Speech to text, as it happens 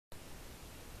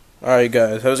Alright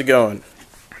guys, how's it going?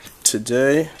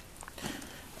 Today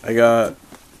I got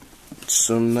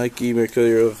some Nike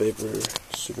Mercurial Vapor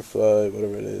Superfly,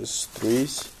 whatever it is,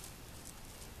 3s,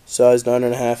 size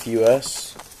 9.5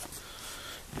 US,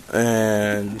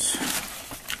 and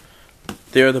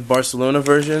they are the Barcelona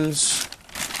versions,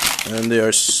 and they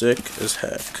are sick as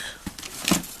heck.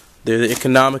 They're the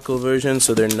economical version,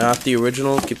 so they're not the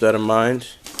original, keep that in mind,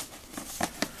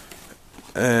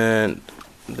 and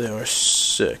they are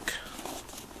sick.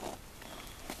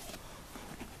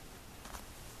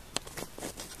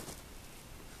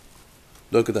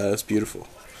 Look at that, that's beautiful.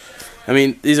 I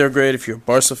mean, these are great if you're a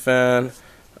Barca fan.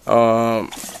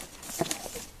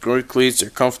 Great cleats, they're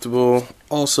comfortable.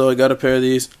 Also, I got a pair of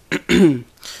these.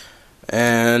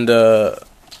 And I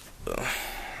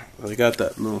got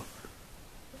that little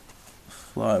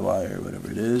fly wire, whatever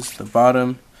it is, the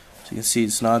bottom. So you can see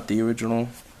it's not the original,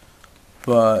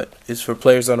 but it's for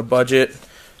players on a budget.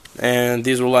 And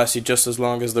these will last you just as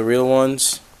long as the real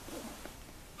ones.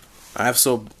 I have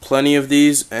sold plenty of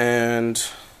these, and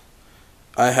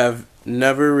I have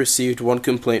never received one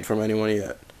complaint from anyone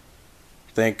yet.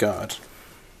 Thank God.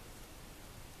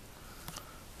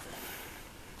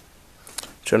 I'm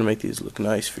trying to make these look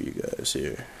nice for you guys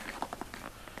here.